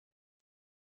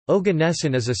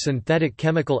Oganesson is a synthetic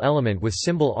chemical element with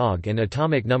symbol Og and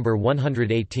atomic number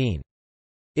 118.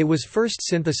 It was first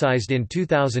synthesized in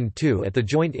 2002 at the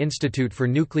Joint Institute for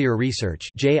Nuclear Research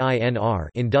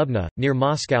in Dubna, near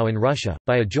Moscow in Russia,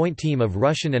 by a joint team of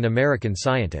Russian and American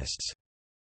scientists.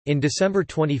 In December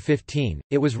 2015,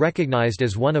 it was recognized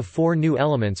as one of 4 new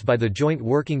elements by the Joint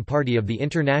Working Party of the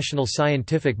international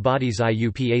scientific bodies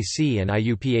IUPAC and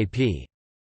IUPAP.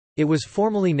 It was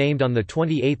formally named on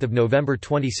 28 November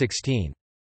 2016.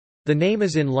 The name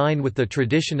is in line with the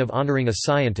tradition of honoring a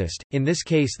scientist, in this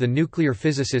case the nuclear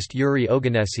physicist Yuri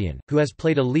Oganesson, who has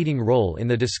played a leading role in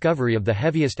the discovery of the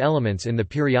heaviest elements in the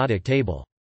periodic table.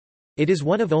 It is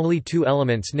one of only 2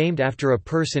 elements named after a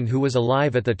person who was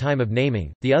alive at the time of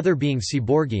naming, the other being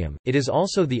seaborgium. It is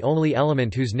also the only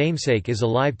element whose namesake is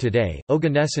alive today.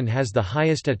 Oganesson has the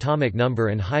highest atomic number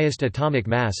and highest atomic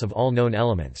mass of all known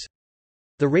elements.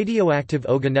 The radioactive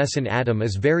Oganesson atom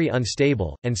is very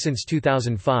unstable, and since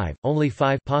 2005, only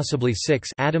 5 possibly 6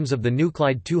 atoms of the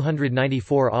nuclide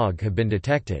 294 Og have been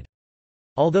detected.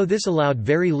 Although this allowed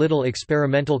very little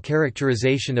experimental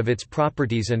characterization of its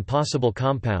properties and possible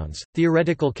compounds,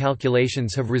 theoretical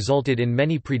calculations have resulted in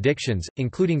many predictions,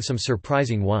 including some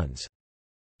surprising ones.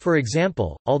 For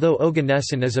example, although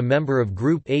Oganesson is a member of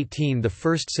Group 18, the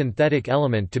first synthetic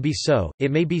element to be so, it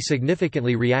may be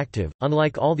significantly reactive,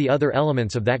 unlike all the other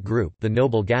elements of that group, the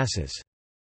noble gases.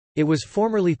 It was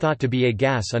formerly thought to be a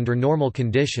gas under normal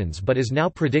conditions but is now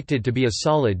predicted to be a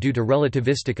solid due to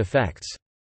relativistic effects.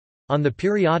 On the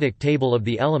periodic table of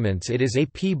the elements it is a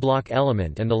p-block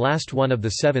element and the last one of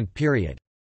the 7th period.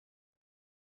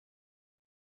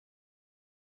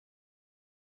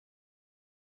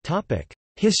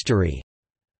 History.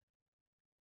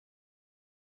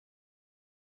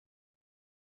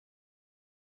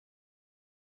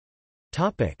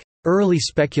 Early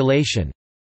speculation.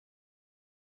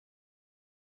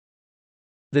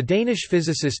 The Danish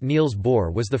physicist Niels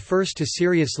Bohr was the first to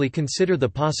seriously consider the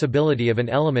possibility of an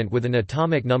element with an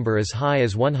atomic number as high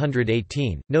as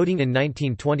 118, noting in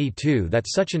 1922 that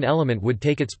such an element would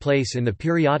take its place in the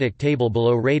periodic table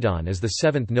below radon as the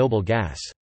 7th noble gas.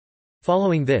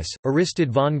 Following this,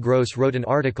 Aristide von Gross wrote an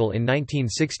article in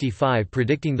 1965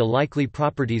 predicting the likely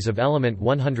properties of element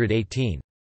 118.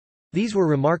 These were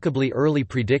remarkably early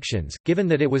predictions, given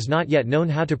that it was not yet known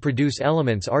how to produce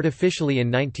elements artificially in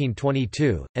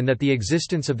 1922, and that the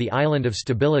existence of the island of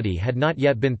stability had not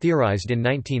yet been theorized in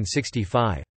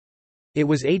 1965. It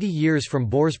was 80 years from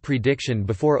Bohr's prediction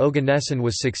before Oganesson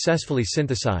was successfully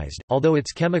synthesized, although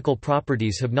its chemical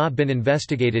properties have not been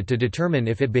investigated to determine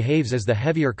if it behaves as the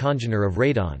heavier congener of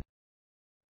radon.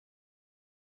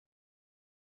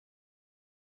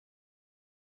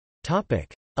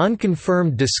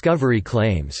 Unconfirmed discovery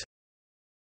claims.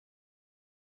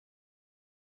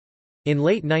 In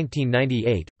late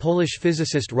 1998, Polish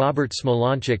physicist Robert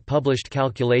Smolonczyk published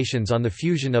calculations on the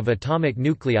fusion of atomic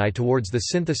nuclei towards the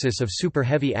synthesis of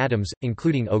super-heavy atoms,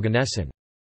 including Oganesson.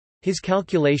 His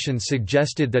calculations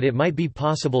suggested that it might be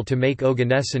possible to make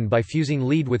Oganesson by fusing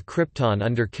lead with krypton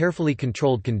under carefully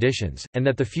controlled conditions, and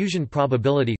that the fusion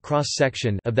probability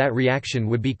cross-section of that reaction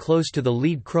would be close to the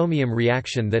lead-chromium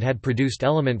reaction that had produced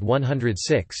element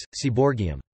 106,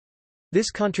 seaborgium. This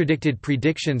contradicted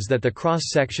predictions that the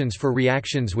cross-sections for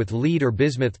reactions with lead or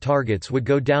bismuth targets would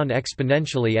go down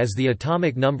exponentially as the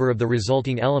atomic number of the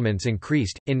resulting elements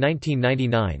increased. In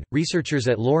 1999, researchers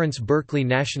at Lawrence Berkeley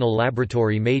National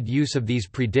Laboratory made use of these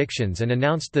predictions and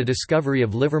announced the discovery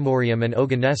of livermorium and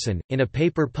Oganesson, in a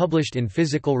paper published in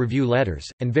Physical Review Letters,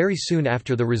 and very soon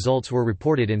after the results were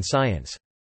reported in Science.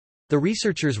 The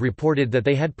researchers reported that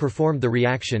they had performed the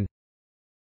reaction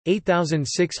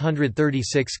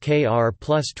 8636 Kr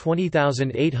plus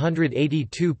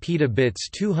 20882 petabits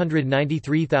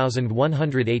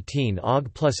 293118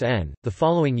 Og plus N. The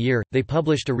following year, they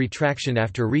published a retraction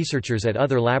after researchers at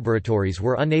other laboratories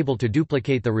were unable to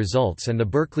duplicate the results and the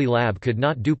Berkeley lab could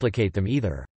not duplicate them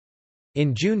either.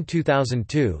 In June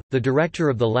 2002, the director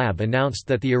of the lab announced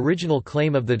that the original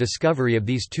claim of the discovery of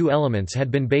these 2 elements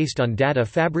had been based on data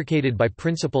fabricated by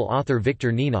principal author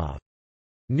Viktor Ninov.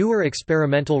 Newer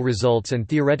experimental results and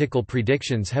theoretical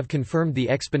predictions have confirmed the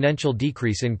exponential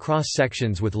decrease in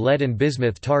cross-sections with lead and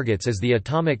bismuth targets as the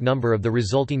atomic number of the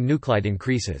resulting nuclide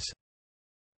increases.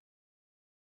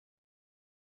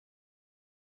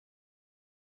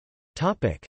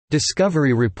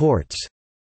 Discovery reports.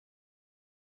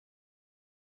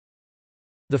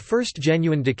 The first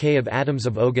genuine decay of atoms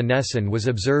of Oganesson was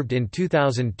observed in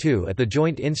 2002 at the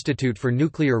Joint Institute for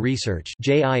Nuclear Research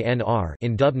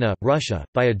in Dubna, Russia,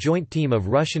 by a joint team of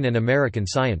Russian and American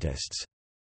scientists.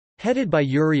 Headed by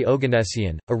Yuri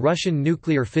Oganesson, a Russian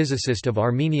nuclear physicist of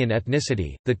Armenian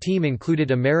ethnicity, the team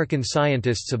included American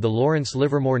scientists of the Lawrence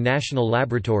Livermore National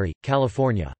Laboratory,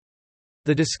 California.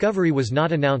 The discovery was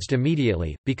not announced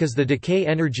immediately, because the decay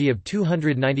energy of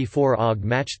 294 Og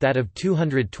matched that of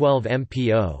 212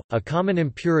 MPO, a common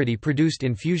impurity produced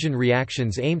in fusion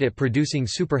reactions aimed at producing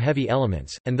super-heavy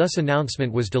elements, and thus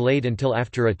announcement was delayed until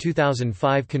after a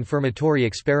 2005 confirmatory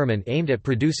experiment aimed at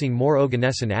producing more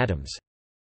Oganesson atoms.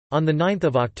 On 9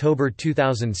 October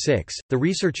 2006, the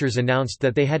researchers announced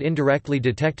that they had indirectly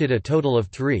detected a total of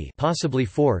 3, possibly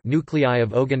 4, nuclei of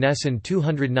Oganesson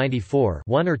 294,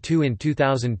 1 or 2 in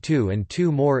 2002 and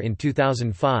 2 more in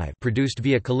 2005, produced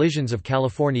via collisions of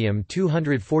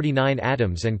californium-249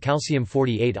 atoms and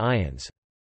calcium-48 ions.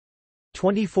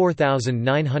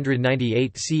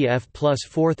 24,998 Cf plus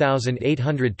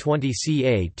 4,820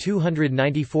 Ca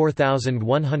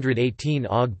 294,118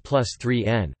 Og plus 3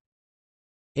 N.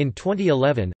 In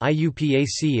 2011,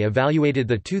 IUPAC evaluated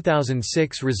the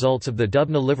 2006 results of the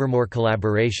Dubna-Livermore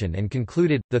collaboration and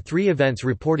concluded, the 3 events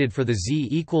reported for the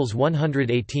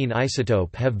Z=118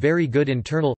 isotope have very good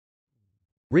internal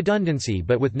redundancy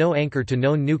but with no anchor to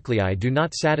known nuclei do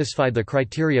not satisfy the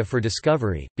criteria for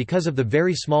discovery, because of the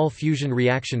very small fusion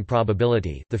reaction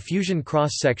probability. The fusion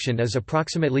cross-section is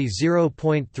approximately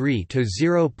 0.3 to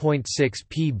 0.6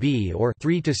 pb or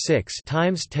 3 to 6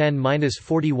 times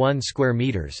 10⁻41 square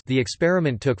meters. The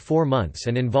experiment took 4 months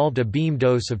and involved a beam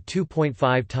dose of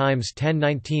 2.5 times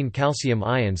 1019 calcium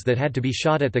ions that had to be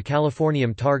shot at the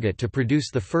californium target to produce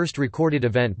the first recorded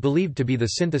event believed to be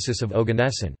the synthesis of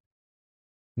Oganesson.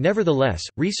 Nevertheless,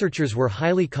 researchers were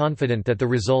highly confident that the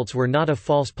results were not a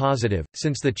false positive,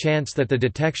 since the chance that the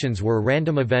detections were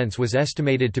random events was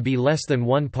estimated to be less than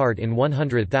 1 part in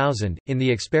 100,000. In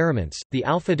the experiments, the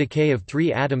alpha decay of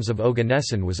 3 atoms of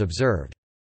Oganesson was observed.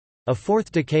 A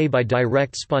 4th decay by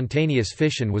direct spontaneous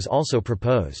fission was also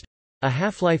proposed. A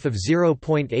half-life of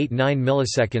 0.89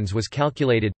 milliseconds was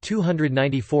calculated.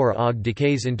 294 Og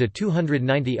decays into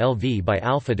 290 LV by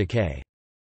alpha decay.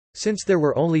 Since there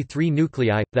were only 3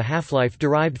 nuclei, the half-life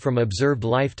derived from observed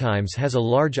lifetimes has a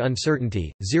large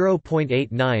uncertainty,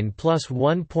 0.89 plus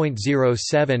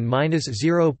 1.07 minus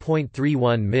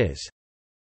 0.31 ms.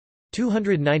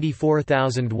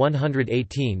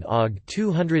 294,118 Og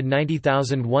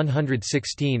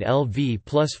 290,116 LV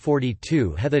plus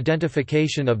 42. The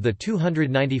identification of the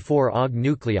 294 Og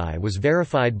nuclei was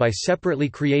verified by separately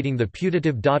creating the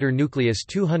putative daughter nucleus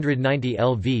 290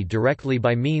 LV directly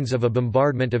by means of a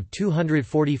bombardment of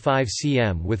 245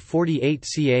 cm with 48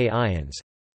 Ca ions.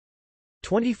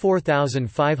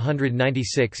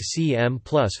 24,596 cm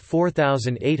plus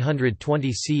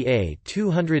 4,820 Ca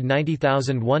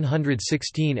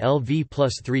 290,116 LV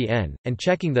plus 3 N, and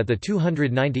checking that the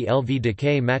 290 LV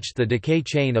decay matched the decay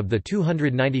chain of the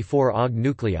 294 Og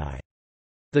nuclei.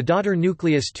 The daughter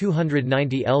nucleus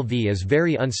 290 LV is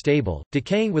very unstable,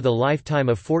 decaying with a lifetime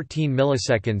of 14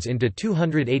 milliseconds into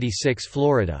 286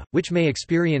 Florida, which may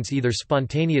experience either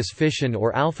spontaneous fission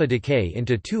or alpha decay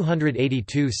into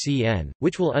 282 Cn,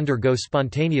 which will undergo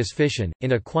spontaneous fission.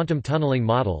 In a quantum tunneling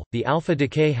model, the alpha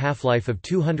decay half-life of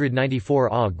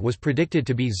 294 Og was predicted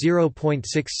to be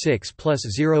 0.66 plus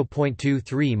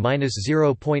 0.23 minus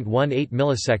 0.18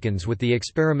 milliseconds with the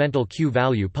experimental Q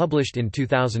value published in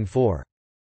 2004.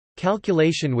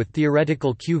 Calculation with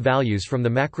theoretical Q values from the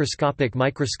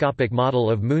macroscopic-microscopic model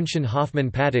of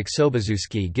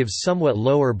Munchen-Hoffmann-Paddock-Sobaszewski gives somewhat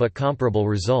lower but comparable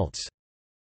results.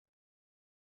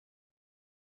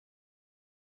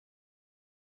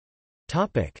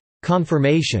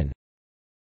 Confirmation.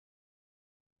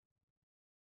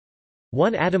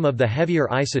 One atom of the heavier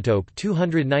isotope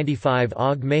 295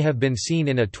 Og may have been seen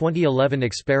in a 2011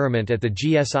 experiment at the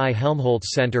GSI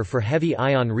Helmholtz Center for Heavy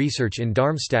Ion Research in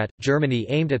Darmstadt, Germany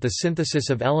aimed at the synthesis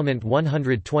of element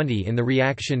 120 in the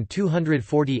reaction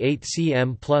 248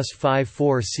 cm plus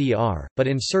 54 Cr, but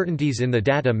uncertainties in the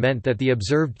data meant that the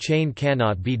observed chain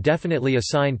cannot be definitely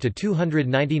assigned to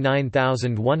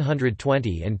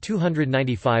 299,120 and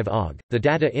 295 Og. The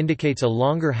data indicates a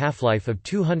longer half-life of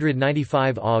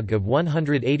 295 Og of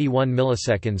 181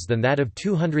 milliseconds than that of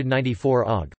 294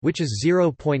 Og, which is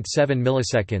 0.7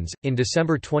 milliseconds. In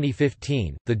December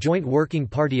 2015, the Joint Working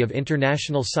Party of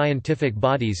International Scientific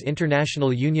Bodies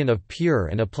International Union of Pure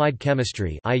and Applied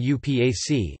Chemistry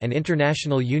 (IUPAC) and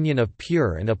International Union of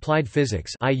Pure and Applied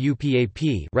Physics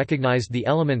 (IUPAP) recognized the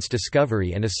element's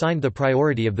discovery and assigned the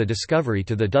priority of the discovery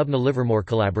to the Dubna-Livermore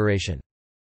collaboration.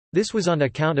 This was on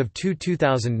account of two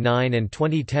 2009 and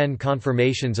 2010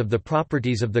 confirmations of the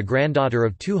properties of the granddaughter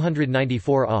of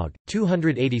 294 Aug.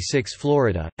 286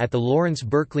 Florida, at the Lawrence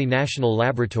Berkeley National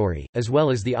Laboratory, as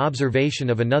well as the observation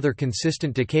of another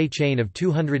consistent decay chain of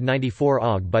 294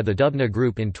 Aug by the Dubna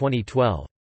Group in 2012.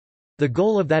 The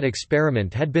goal of that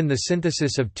experiment had been the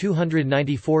synthesis of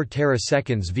 294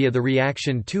 teraseconds via the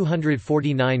reaction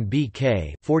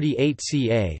 249Bk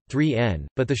 48Ca, 3N,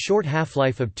 but the short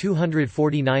half-life of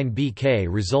 249Bk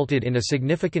resulted in a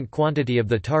significant quantity of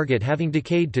the target having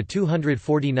decayed to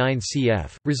 249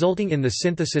 Cf, resulting in the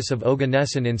synthesis of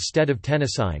Oganesson instead of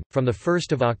tennessine. From 1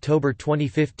 October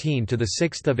 2015 to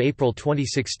 6 April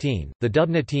 2016, the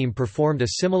Dubna team performed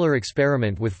a similar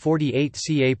experiment with 48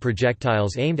 Ca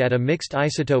projectiles aimed at a mixed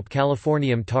isotope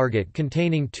californium target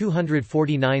containing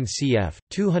 249 Cf,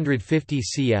 250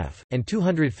 Cf, and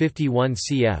 251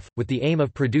 Cf, with the aim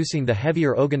of producing the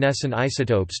heavier Oganesson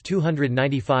isotopes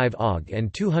 295 Aug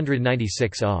and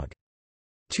 296 Aug.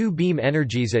 Two beam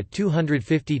energies at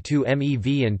 252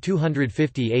 MeV and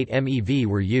 258 MeV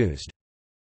were used.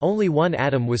 Only one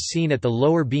atom was seen at the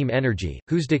lower beam energy,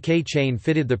 whose decay chain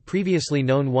fitted the previously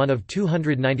known one of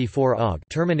 294 Aug,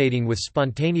 terminating with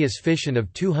spontaneous fission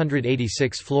of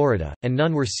 286 Florida, and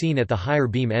none were seen at the higher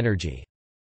beam energy.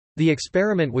 The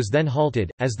experiment was then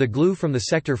halted, as the glue from the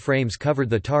sector frames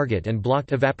covered the target and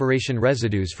blocked evaporation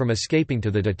residues from escaping to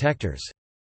the detectors.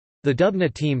 The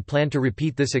Dubna team planned to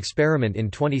repeat this experiment in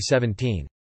 2017.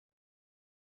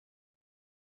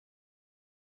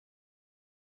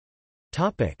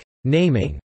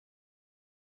 Naming.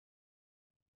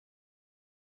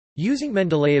 Using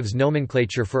Mendeleev's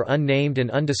nomenclature for unnamed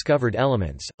and undiscovered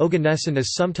elements, Oganesson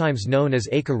is sometimes known as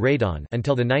Aka radon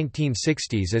until the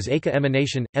 1960s as Aka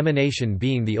emanation, emanation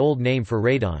being the old name for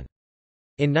radon.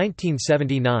 In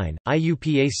 1979,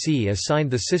 IUPAC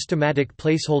assigned the systematic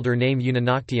placeholder name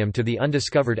Unanoctium to the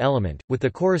undiscovered element, with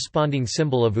the corresponding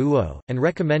symbol of UO, and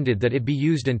recommended that it be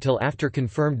used until after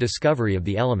confirmed discovery of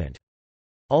the element.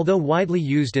 Although widely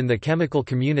used in the chemical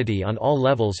community on all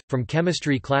levels, from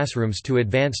chemistry classrooms to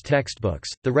advanced textbooks,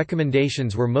 the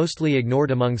recommendations were mostly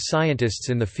ignored among scientists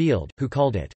in the field, who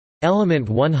called it element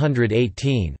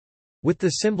 118, with the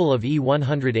symbol of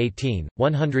E118,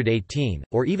 118,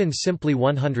 or even simply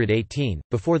 118.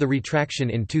 Before the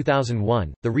retraction in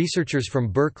 2001, the researchers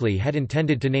from Berkeley had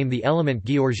intended to name the element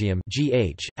Georgium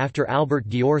 (GH) after Albert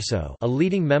Ghiorso, a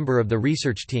leading member of the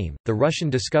research team. The Russian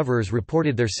discoverers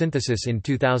reported their synthesis in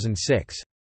 2006.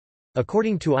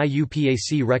 According to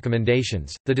IUPAC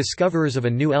recommendations, the discoverers of a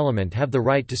new element have the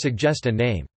right to suggest a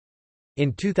name.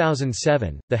 In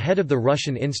 2007, the head of the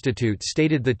Russian Institute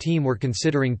stated the team were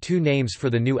considering two names for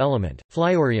the new element,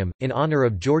 Flyorium, in honor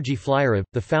of Georgy Flyarov,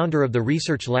 the founder of the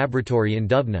research laboratory in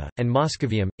Dubna, and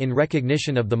Moscovium, in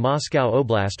recognition of the Moscow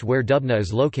Oblast where Dubna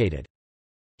is located.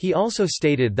 He also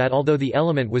stated that although the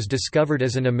element was discovered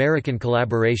as an American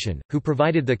collaboration, who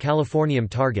provided the californium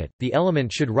target, the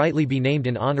element should rightly be named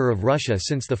in honor of Russia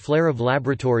since the Flarov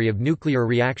Laboratory of Nuclear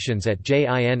Reactions at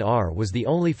JINR was the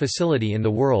only facility in the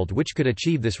world which could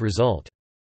achieve this result.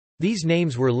 These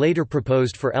names were later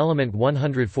proposed for element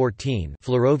 114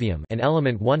 Flerovium and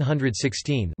element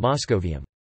 116 Moscovium.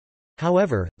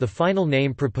 However, the final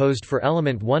name proposed for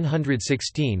element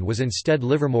 116 was instead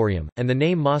Livermorium, and the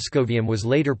name Moscovium was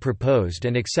later proposed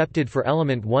and accepted for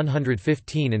element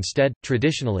 115 instead.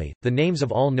 Traditionally, the names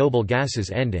of all noble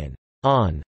gases end in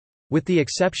on, with the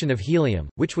exception of helium,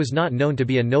 which was not known to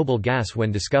be a noble gas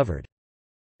when discovered.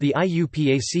 The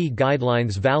IUPAC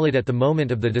guidelines valid at the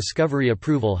moment of the discovery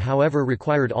approval however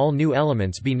required all new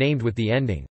elements be named with the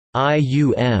ending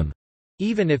IUM.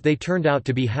 Even if they turned out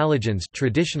to be halogens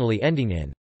traditionally ending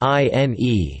in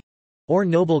INE, or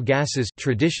noble gases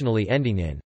traditionally ending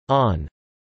in on.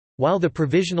 While the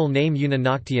provisional name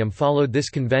Unanoctium followed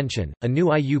this convention, a new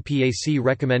IUPAC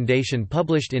recommendation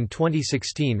published in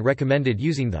 2016 recommended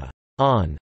using the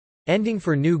on ending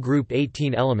for new group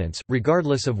 18 elements,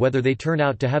 regardless of whether they turn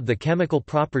out to have the chemical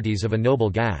properties of a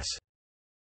noble gas.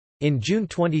 In June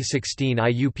 2016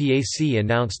 IUPAC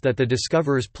announced that the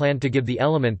discoverers planned to give the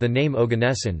element the name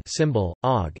Oganesson symbol,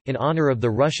 Aug, in honor of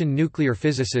the Russian nuclear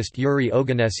physicist Yuri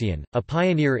Oganesson, a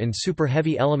pioneer in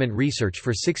super-heavy element research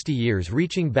for 60 years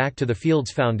reaching back to the field's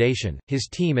foundation. His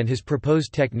team and his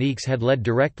proposed techniques had led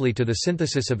directly to the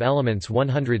synthesis of elements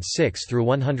 106 through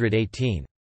 118.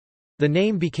 The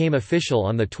name became official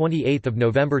on 28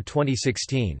 November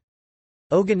 2016.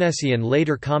 Oganesson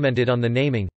later commented on the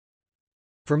naming,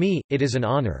 "For me, it is an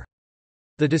honor."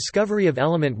 The discovery of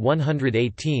element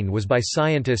 118 was by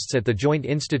scientists at the Joint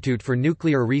Institute for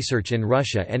Nuclear Research in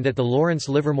Russia and at the Lawrence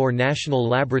Livermore National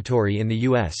Laboratory in the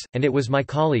U.S., and it was my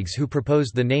colleagues who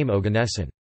proposed the name Oganesson.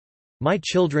 My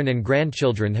children and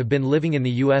grandchildren have been living in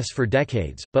the U.S. for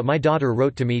decades, but my daughter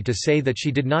wrote to me to say that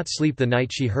she did not sleep the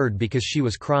night she heard because she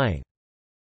was crying.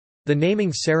 The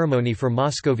naming ceremony for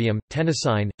Moscovium,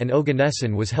 Tennesine, and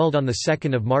Oganesson was held on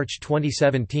 2 March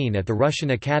 2017 at the Russian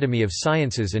Academy of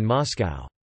Sciences in Moscow.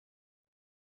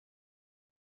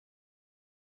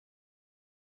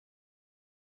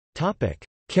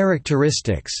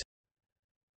 Characteristics.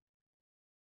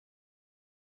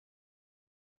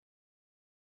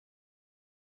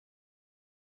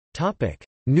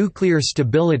 Nuclear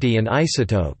stability and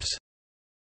isotopes.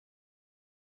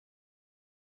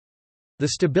 The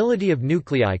stability of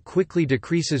nuclei quickly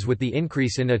decreases with the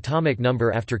increase in atomic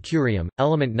number after curium,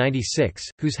 element 96,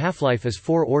 whose half-life is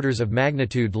 4 orders of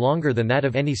magnitude longer than that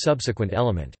of any subsequent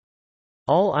element.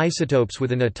 All isotopes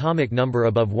with an atomic number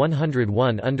above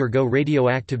 101 undergo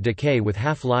radioactive decay with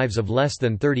half-lives of less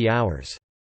than 30 hours.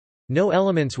 No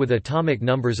elements with atomic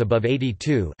numbers above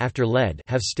 82 after lead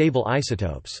have stable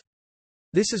isotopes.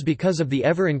 This is because of the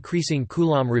ever-increasing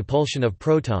Coulomb repulsion of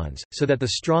protons, so that the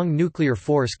strong nuclear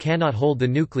force cannot hold the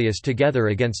nucleus together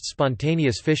against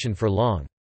spontaneous fission for long.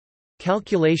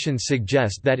 Calculations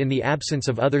suggest that in the absence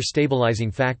of other stabilizing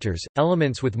factors,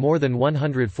 elements with more than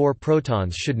 104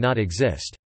 protons should not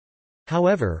exist.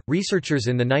 However, researchers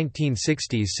in the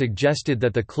 1960s suggested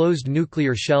that the closed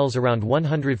nuclear shells around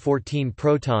 114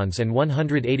 protons and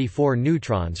 184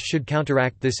 neutrons should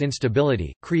counteract this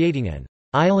instability, creating an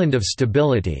island of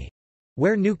stability,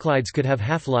 where nuclides could have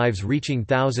half-lives reaching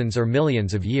thousands or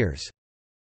millions of years.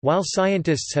 While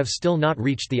scientists have still not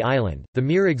reached the island, the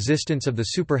mere existence of the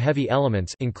super-heavy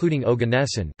elements including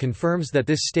Oganesson confirms that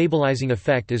this stabilizing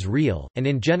effect is real, and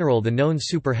in general the known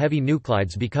super-heavy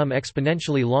nuclides become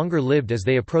exponentially longer-lived as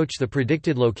they approach the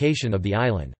predicted location of the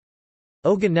island.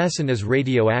 Oganesson is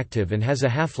radioactive and has a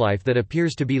half-life that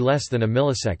appears to be less than a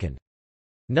millisecond.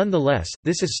 Nonetheless,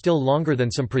 this is still longer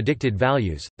than some predicted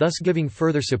values, thus giving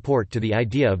further support to the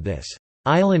idea of this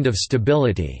island of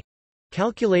stability.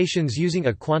 Calculations using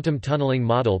a quantum tunneling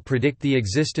model predict the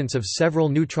existence of several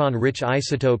neutron-rich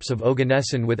isotopes of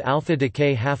Oganesson with alpha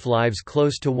decay half-lives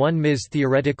close to 1 ms.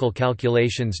 Theoretical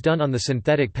calculations done on the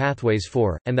synthetic pathways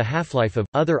for, and the half-life of,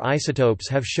 other isotopes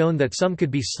have shown that some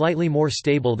could be slightly more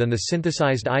stable than the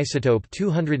synthesized isotope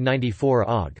 294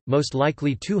 Aug, most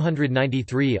likely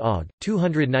 293 Aug,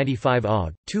 295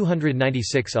 Aug,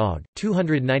 296 Aug,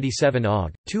 297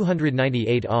 Aug,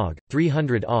 298 Aug,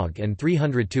 300 Aug and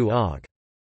 302 Aug.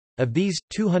 Of these,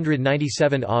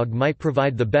 297 Aug might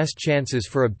provide the best chances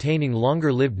for obtaining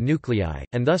longer-lived nuclei,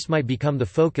 and thus might become the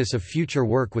focus of future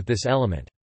work with this element.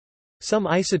 Some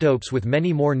isotopes with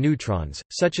many more neutrons,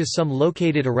 such as some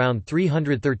located around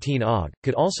 313 Aug,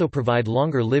 could also provide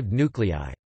longer-lived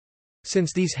nuclei.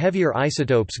 Since these heavier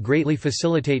isotopes greatly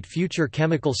facilitate future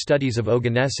chemical studies of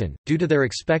Oganesson, due to their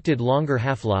expected longer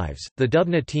half-lives, the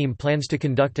Dubna team plans to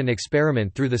conduct an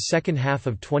experiment through the second half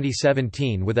of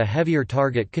 2017 with a heavier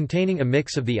target containing a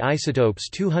mix of the isotopes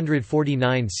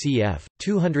 249 Cf,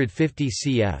 250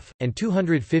 Cf, and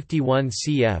 251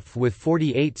 Cf with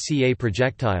 48 Ca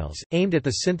projectiles, aimed at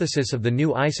the synthesis of the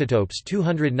new isotopes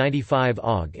 295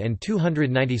 Aug and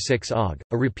 296 Aug.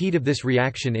 A repeat of this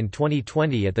reaction in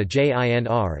 2020 at the JINR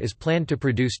is planned to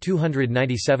produce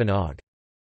 297 Aug.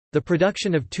 The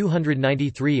production of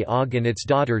 293 Aug and its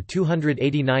daughter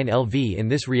 289 Lv in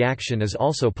this reaction is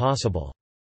also possible.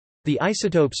 The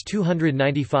isotopes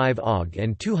 295 Aug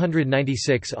and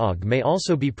 296 Aug may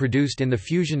also be produced in the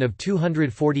fusion of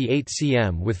 248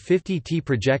 Cm with 50 T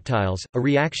projectiles, a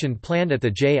reaction planned at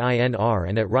the JINR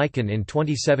and at Riken in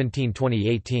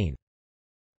 2017-2018.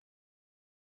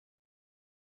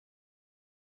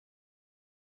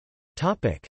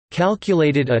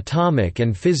 Calculated atomic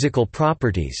and physical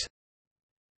properties.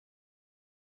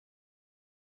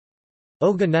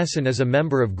 Oganesson is a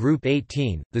member of Group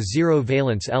 18, the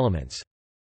zero-valence elements.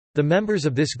 The members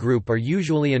of this group are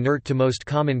usually inert to most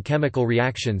common chemical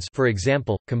reactions, for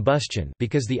example, combustion,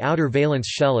 because the outer valence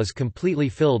shell is completely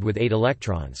filled with 8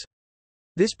 electrons.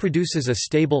 This produces a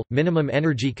stable, minimum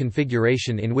energy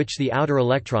configuration in which the outer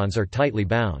electrons are tightly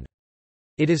bound.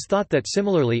 It is thought that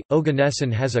similarly,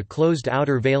 Oganesson has a closed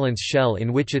outer valence shell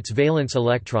in which its valence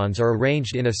electrons are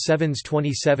arranged in a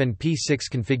 7s27p6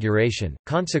 configuration.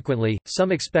 Consequently,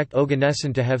 some expect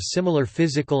Oganesson to have similar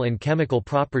physical and chemical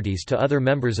properties to other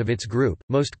members of its group,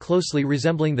 most closely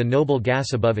resembling the noble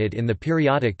gas above it in the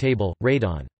periodic table,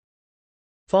 radon.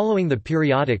 Following the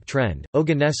periodic trend,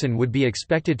 Oganesson would be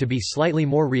expected to be slightly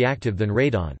more reactive than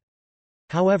radon.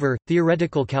 However,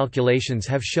 theoretical calculations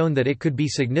have shown that it could be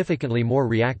significantly more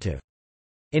reactive.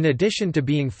 In addition to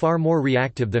being far more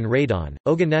reactive than radon,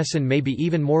 oganesson may be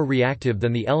even more reactive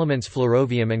than the elements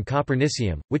flerovium and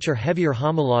copernicium, which are heavier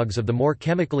homologues of the more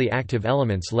chemically active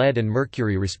elements lead and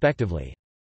mercury respectively.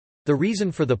 The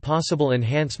reason for the possible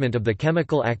enhancement of the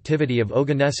chemical activity of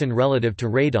oganesson relative to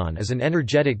radon is an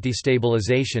energetic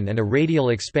destabilization and a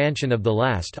radial expansion of the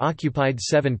last occupied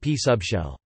 7p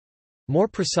subshell. More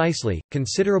precisely,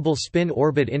 considerable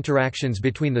spin-orbit interactions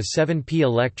between the 7p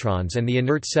electrons and the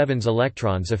inert 7s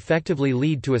electrons effectively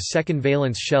lead to a second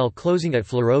valence shell closing at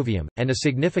flerovium, and a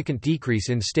significant decrease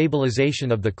in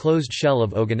stabilization of the closed shell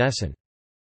of oganesson.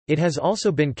 It has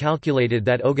also been calculated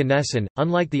that oganesson,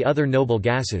 unlike the other noble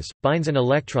gases, binds an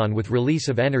electron with release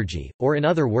of energy, or in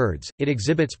other words, it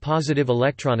exhibits positive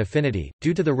electron affinity,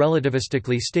 due to the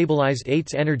relativistically stabilized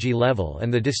 8s energy level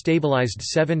and the destabilized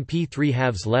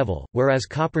 7p3/2 level, whereas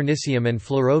copernicium and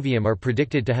flerovium are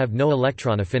predicted to have no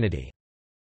electron affinity.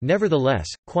 Nevertheless,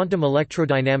 quantum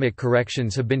electrodynamic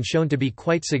corrections have been shown to be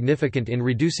quite significant in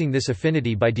reducing this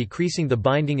affinity by decreasing the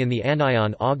binding in the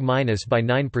anion Og- by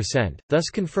 9%, thus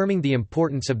confirming the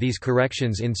importance of these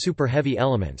corrections in super-heavy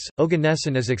elements.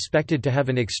 Oganesson is expected to have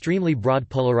an extremely broad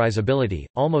polarizability,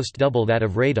 almost double that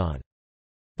of radon.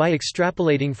 By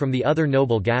extrapolating from the other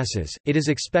noble gases, it is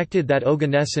expected that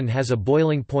oganesson has a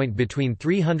boiling point between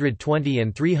 320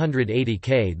 and 380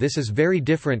 K. This is very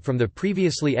different from the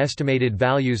previously estimated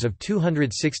values of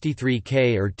 263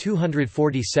 K or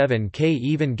 247 K.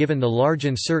 Even given the large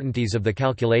uncertainties of the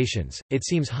calculations, it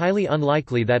seems highly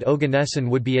unlikely that oganesson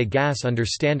would be a gas under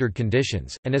standard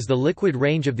conditions, and as the liquid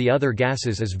range of the other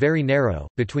gases is very narrow,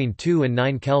 between 2 and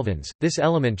 9 kelvins, this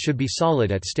element should be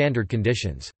solid at standard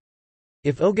conditions.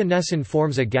 If oganesson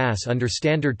forms a gas under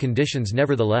standard conditions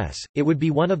nevertheless, it would be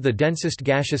one of the densest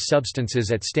gaseous substances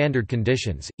at standard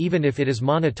conditions, even if it is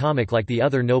monatomic like the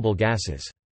other noble gases.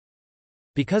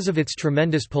 Because of its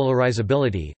tremendous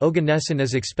polarizability, oganesson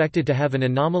is expected to have an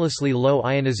anomalously low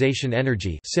ionization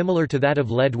energy similar to that of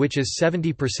lead, which is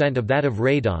 70% of that of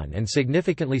radon and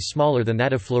significantly smaller than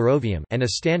that of flerovium, and a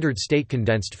standard state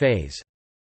condensed phase.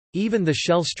 Even the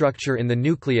shell structure in the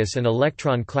nucleus and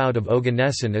electron cloud of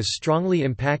oganesson is strongly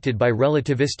impacted by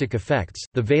relativistic effects.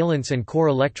 The valence and core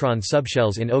electron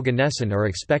subshells in oganesson are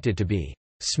expected to be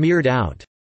smeared out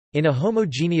in a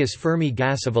homogeneous Fermi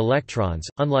gas of electrons,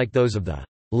 unlike those of the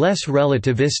less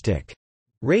relativistic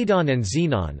radon and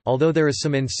xenon, although there is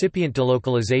some incipient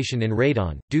delocalization in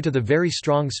radon, due to the very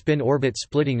strong spin-orbit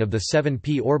splitting of the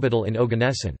 7p orbital in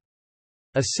oganesson.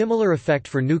 A similar effect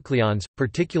for nucleons,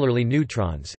 particularly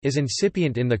neutrons, is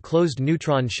incipient in the closed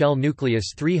neutron shell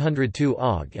nucleus 302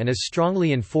 Og and is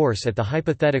strongly in force at the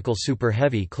hypothetical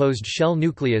superheavy closed shell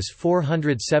nucleus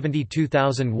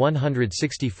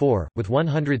 472,164, with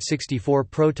 164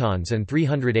 protons and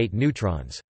 308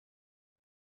 neutrons.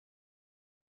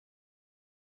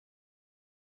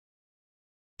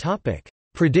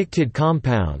 Predicted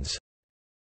compounds.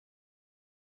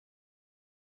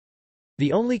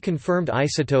 The only confirmed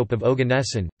isotope of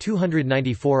oganesson,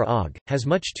 294 Og, has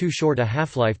much too short a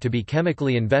half-life to be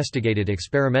chemically investigated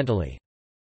experimentally.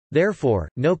 Therefore,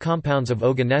 no compounds of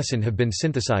oganesson have been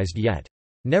synthesized yet.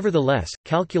 Nevertheless,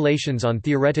 calculations on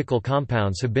theoretical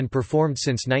compounds have been performed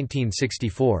since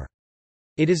 1964.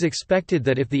 It is expected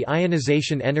that if the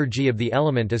ionization energy of the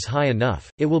element is high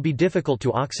enough, it will be difficult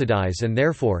to oxidize and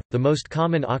therefore, the most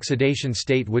common oxidation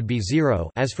state would be zero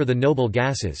as for the noble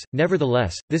gases.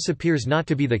 Nevertheless, this appears not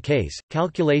to be the case.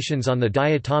 Calculations on the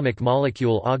diatomic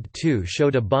molecule Og2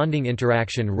 showed a bonding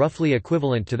interaction roughly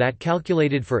equivalent to that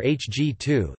calculated for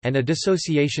Hg2, and a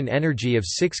dissociation energy of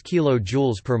 6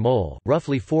 kJ per mole,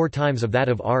 roughly 4 times of that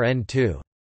of Rn2.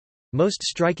 Most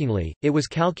strikingly, it was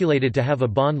calculated to have a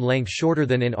bond length shorter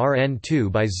than in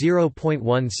Rn2 by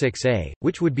 0.16 A,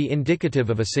 which would be indicative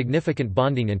of a significant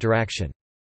bonding interaction.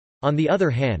 On the other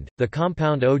hand, the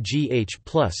compound OGH+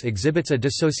 exhibits a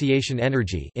dissociation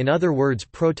energy, in other words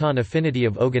proton affinity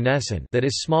of oganesson, that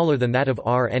is smaller than that of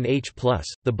RNH+.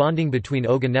 The bonding between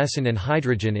oganesson and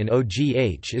hydrogen in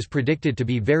OGH is predicted to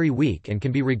be very weak and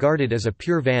can be regarded as a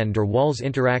pure van der Waals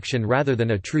interaction rather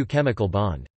than a true chemical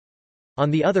bond. On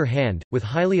the other hand, with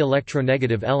highly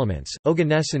electronegative elements,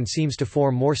 oganesson seems to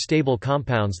form more stable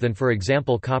compounds than for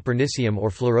example copernicium or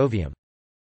flerovium.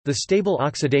 The stable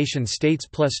oxidation states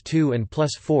 +2 and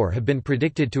 +4 have been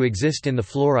predicted to exist in the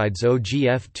fluorides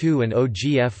OgF2 and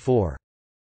OgF4.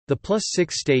 The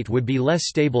 +6 state would be less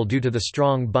stable due to the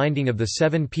strong binding of the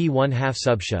 7p1/2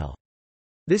 subshell.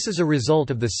 This is a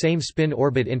result of the same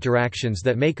spin-orbit interactions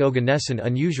that make oganesson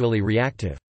unusually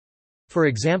reactive. For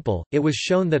example, it was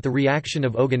shown that the reaction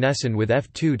of Oganesson with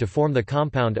F2 to form the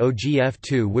compound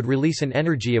OgF2 would release an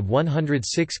energy of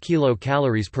 106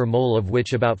 kcal per mole, of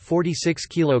which about 46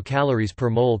 kcal per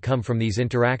mole come from these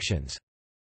interactions.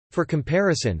 For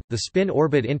comparison, the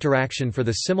spin-orbit interaction for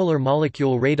the similar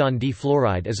molecule radon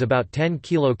difluoride is about 10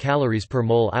 kcal per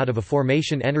mole out of a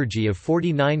formation energy of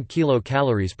 49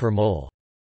 kcal per mole.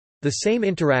 The same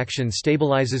interaction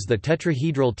stabilizes the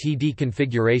tetrahedral TD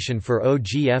configuration for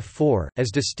OgF4,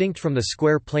 as distinct from the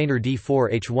square planar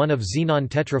D4H1 of xenon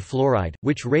tetrafluoride,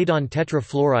 which radon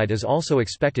tetrafluoride is also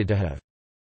expected to have.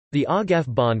 The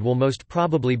OgF bond will most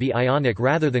probably be ionic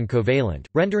rather than covalent,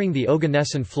 rendering the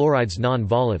Oganesson fluorides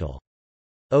non-volatile.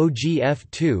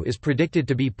 OgF2 is predicted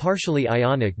to be partially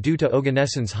ionic due to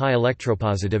Oganesson's high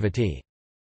electropositivity.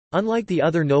 Unlike the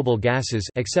other noble gases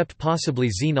except possibly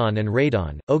xenon and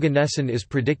radon, Oganesson is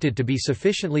predicted to be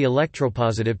sufficiently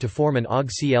electropositive to form an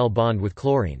Og-Cl bond with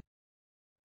chlorine.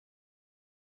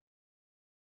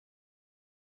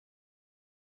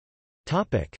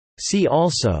 See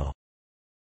also: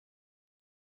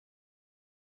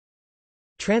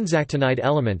 transactinide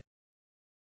element,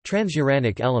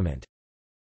 transuranic element.